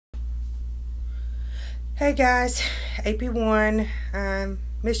Hey guys, AP1.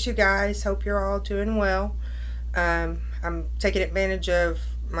 Missed you guys. Hope you're all doing well. I'm taking advantage of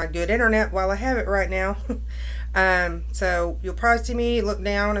my good internet while I have it right now. So you'll probably see me look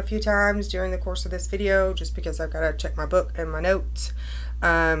down a few times during the course of this video just because I've got to check my book and my notes.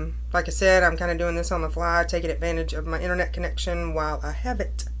 Like I said, I'm kind of doing this on the fly, taking advantage of my internet connection while I have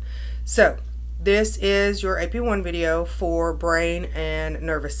it. So this is your AP1 video for brain and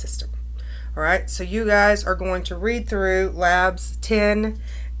nervous system. Alright, so you guys are going to read through labs 10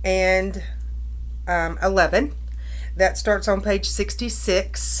 and 11. That starts on page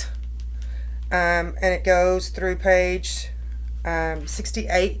 66 and it goes through page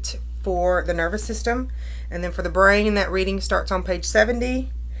 68 for the nervous system. And then for the brain, that reading starts on page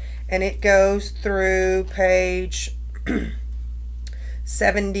 70 and it goes through page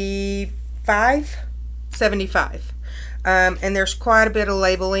 75. And there's quite a bit of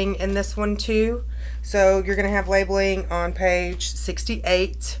labeling in this one too. So you're going to have labeling on page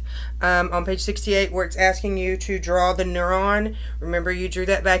 68. On page 68 where it's asking you to draw the neuron. Remember, you drew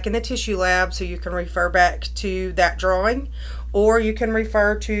that back in the tissue lab, so you can refer back to that drawing. Or you can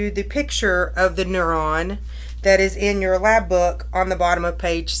refer to the picture of the neuron that is in your lab book on the bottom of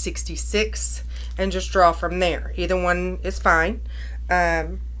page 66 and just draw from there. Either one is fine. But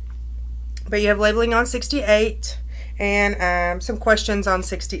you have labeling on 68. And some questions on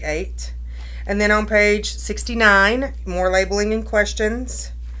 68. And then on page 69, more labeling and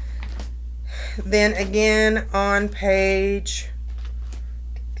questions. Then again on page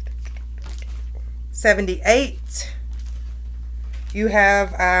 78, you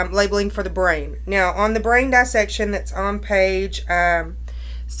have labeling for the brain. Now on the brain dissection that's on page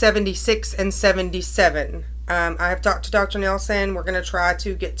 76 and 77, I have talked to Dr. Nelson. We're going to try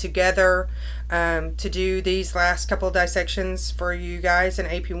to get together to do these last couple of dissections for you guys in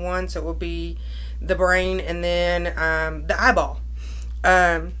AP1. So it will be the brain and then the eyeball.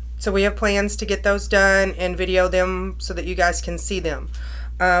 So we have plans to get those done and video them so that you guys can see them.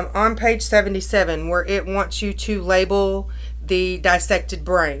 On page 77, where it wants you to label the dissected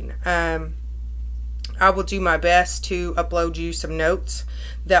brain, I will do my best to upload you some notes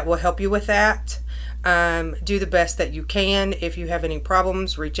that will help you with that. Do the best that you can. If you have any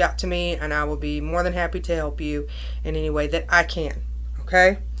problems, reach out to me and I will be more than happy to help you in any way that I can.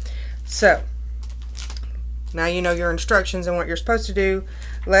 Okay, so now you know your instructions and what you're supposed to do.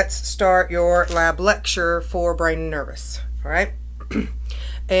 Let's start your lab lecture for brain and nervous. Alright,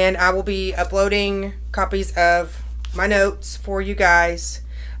 and I will be uploading copies of my notes for you guys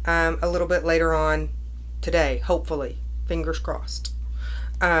a little bit later on today, hopefully, fingers crossed.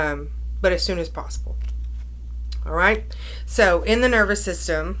 But as soon as possible. Alright, so in the nervous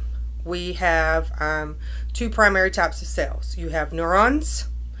system we have two primary types of cells. You have neurons,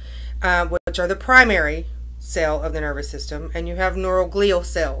 which are the primary cell of the nervous system, and you have neuroglial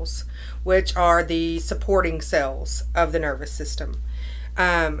cells, which are the supporting cells of the nervous system.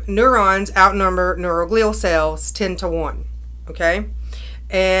 Neurons outnumber neuroglial cells 10 to 1. Okay,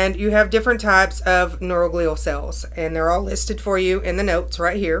 and you have different types of neuroglial cells, and they're all listed for you in the notes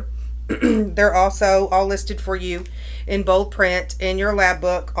right here. They're also all listed for you in bold print in your lab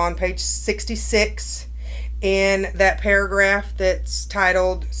book on page 66 in that paragraph that's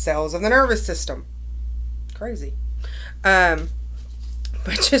titled Cells of the Nervous System. Crazy. But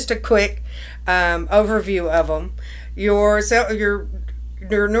just a quick overview of them. Your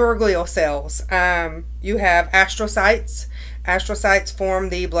neuroglial cells. You have astrocytes. Astrocytes form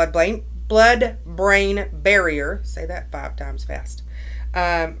the blood-brain barrier. Say that 5 times fast.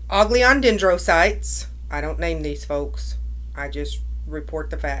 Ganglion dendrocytes. I don't name these folks. I just report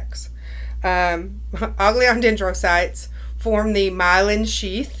the facts. Ganglion dendrocytes form the myelin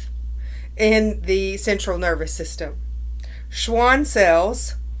sheath in the central nervous system. Schwann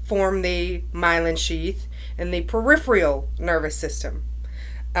cells form the myelin sheath in the peripheral nervous system.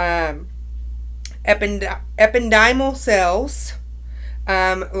 Ependymal cells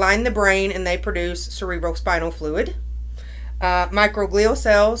line the brain and they produce cerebrospinal fluid. Microglial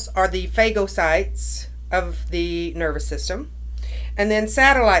cells are the phagocytes of the nervous system. And then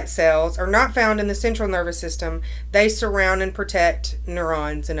satellite cells are not found in the central nervous system. They surround and protect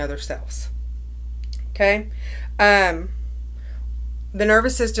neurons and other cells. Okay? The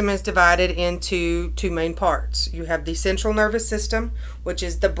nervous system is divided into two main parts. You have the central nervous system, which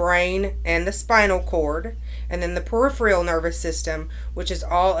is the brain and the spinal cord, and then the peripheral nervous system, which is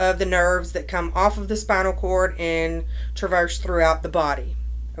all of the nerves that come off of the spinal cord and traverse throughout the body.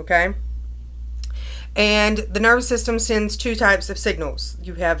 Okay? And the nervous system sends two types of signals.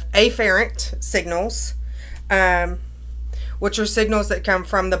 You have afferent signals, which are signals that come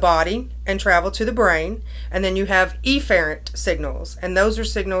from the body and travel to the brain. And then you have efferent signals, and those are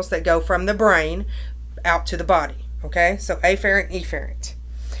signals that go from the brain out to the body. Okay, so afferent, efferent.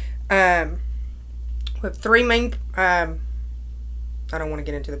 We have three main, I don't want to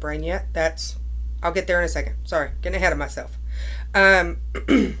get into the brain yet. I'll get there in a second. Sorry, getting ahead of myself.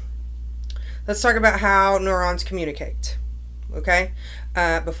 Let's talk about how neurons communicate, okay,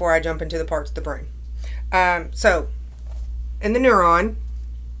 before I jump into the parts of the brain. So, in the neuron,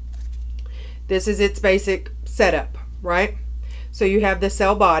 this is its basic setup, right? So you have the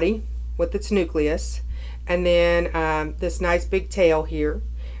cell body with its nucleus, and then this nice big tail here.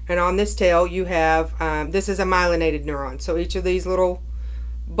 And on this tail you have, this is a myelinated neuron. So each of these little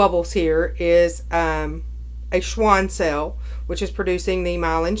bubbles here is a Schwann cell, which is producing the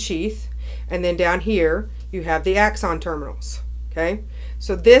myelin sheath. And then down here you have the axon terminals. Okay,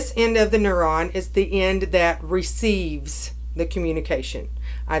 so this end of the neuron is the end that receives the communication,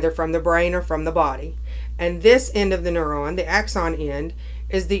 either from the brain or from the body. And this end of the neuron, the axon end,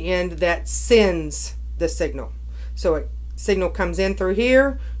 is the end that sends the signal. So a signal comes in through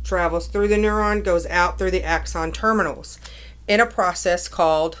here, travels through the neuron, goes out through the axon terminals in a process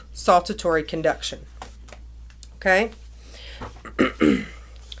called saltatory conduction. Okay?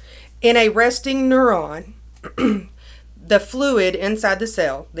 In a resting neuron, the fluid inside the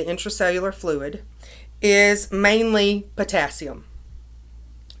cell, the intracellular fluid, is mainly potassium.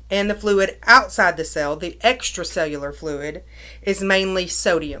 And the fluid outside the cell, the extracellular fluid, is mainly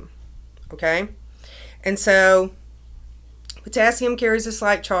sodium. Okay? And so potassium carries a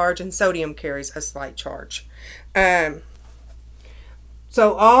slight charge and sodium carries a slight charge. So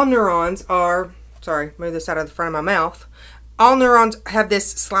all neurons are, sorry, move this out of the front of my mouth. All neurons have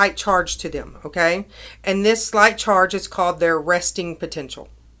this slight charge to them, okay? And this slight charge is called their resting potential.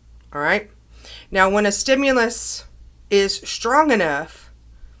 All right? Now, when a stimulus is strong enough,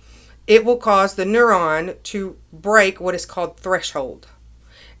 it will cause the neuron to break what is called threshold.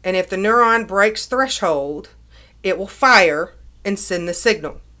 And if the neuron breaks threshold, it will fire and send the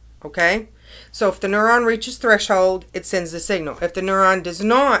signal. Okay? So if the neuron reaches threshold, it sends the signal. If the neuron does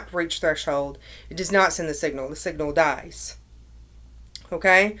not reach threshold, it does not send the signal. The signal dies.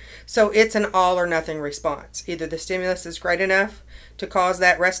 Okay? So it's an all or nothing response. Either the stimulus is great enough to cause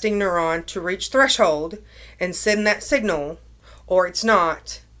that resting neuron to reach threshold and send that signal, or it's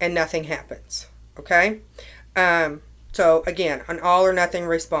not, and nothing happens. Okay? So again, an all or nothing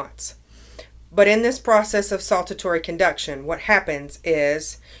response. But in this process of saltatory conduction, what happens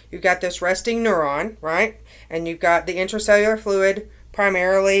is you've got this resting neuron, right? And you've got the intracellular fluid,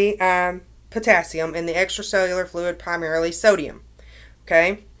 primarily potassium, and the extracellular fluid, primarily sodium.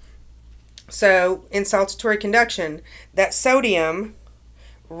 Okay? So in saltatory conduction, that sodium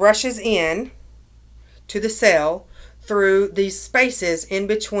rushes in to the cell through these spaces in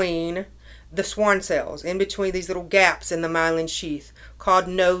between the Schwann cells, in between these little gaps in the myelin sheath, called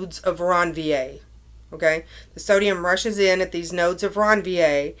nodes of Ranvier. Okay? The sodium rushes in at these nodes of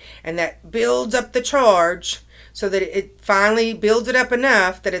Ranvier, and that builds up the charge so that it finally builds it up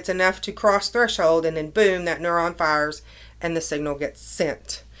enough that it's enough to cross threshold, and then boom, that neuron fires and the signal gets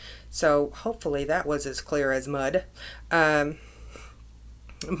sent. So hopefully that was as clear as mud. But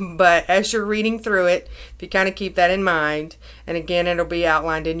as you're reading through it, if you kind of keep that in mind, and again, it'll be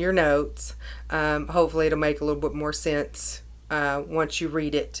outlined in your notes, hopefully it'll make a little bit more sense once you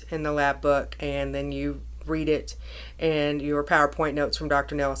read it in the lab book, and then you read it and your PowerPoint notes from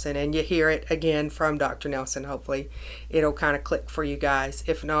Dr. Nelson, and you hear it again from Dr. Nelson. Hopefully it'll kind of click for you guys.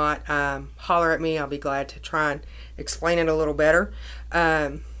 If not, holler at me. I'll be glad to try and explain it a little better.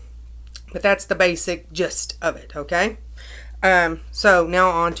 But that's the basic gist of it, okay? So now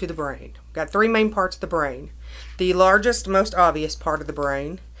on to the brain. We've got three main parts of the brain. The largest, most obvious part of the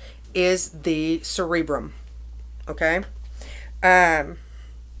brain is the cerebrum, okay?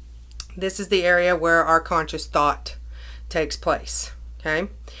 This is the area where our conscious thought takes place, okay?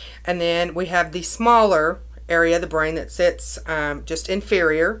 And then we have the smaller area of the brain that sits just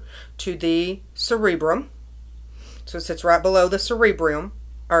inferior to the cerebrum. So it sits right below the cerebrum,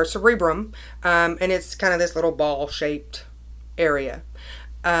 and it's kind of this little ball-shaped area.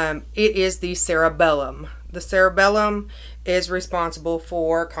 It is the cerebellum. The cerebellum is responsible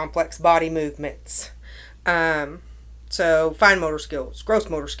for complex body movements. So fine motor skills, gross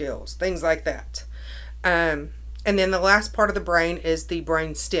motor skills, things like that. And then the last part of the brain is the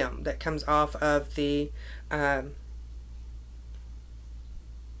brain stem that comes off of the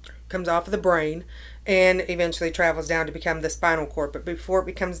brain and eventually travels down to become the spinal cord. But before it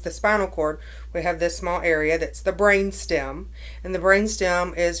becomes the spinal cord, we have this small area that's the brain stem, and the brain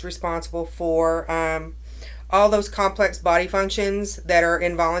stem is responsible for all those complex body functions that are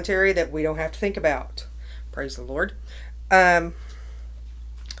involuntary that we don't have to think about. Praise the Lord.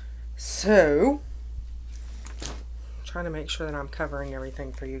 So, trying to make sure that I'm covering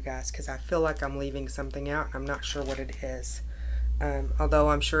everything for you guys, because I feel like I'm leaving something out. I'm not sure what it is. Although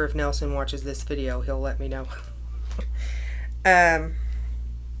I'm sure if Nelson watches this video, he'll let me know.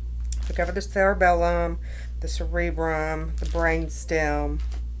 We covered the cerebellum, the cerebrum, the brainstem.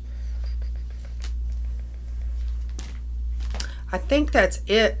 I think that's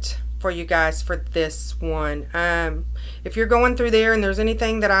it for you guys for this one. If you're going through there and there's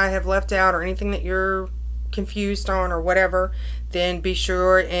anything that I have left out or anything that you're confused on or whatever, then be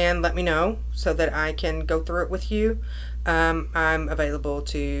sure and let me know so that I can go through it with you. I'm available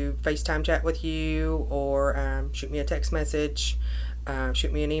to FaceTime chat with you, or shoot me a text message,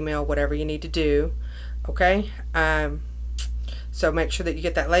 shoot me an email, whatever you need to do. Okay? So make sure that you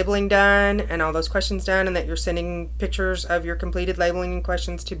get that labeling done and all those questions done, and that you're sending pictures of your completed labeling and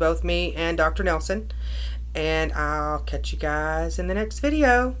questions to both me and Dr. Nelson. And I'll catch you guys in the next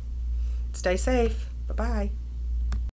video. Stay safe. Bye-bye.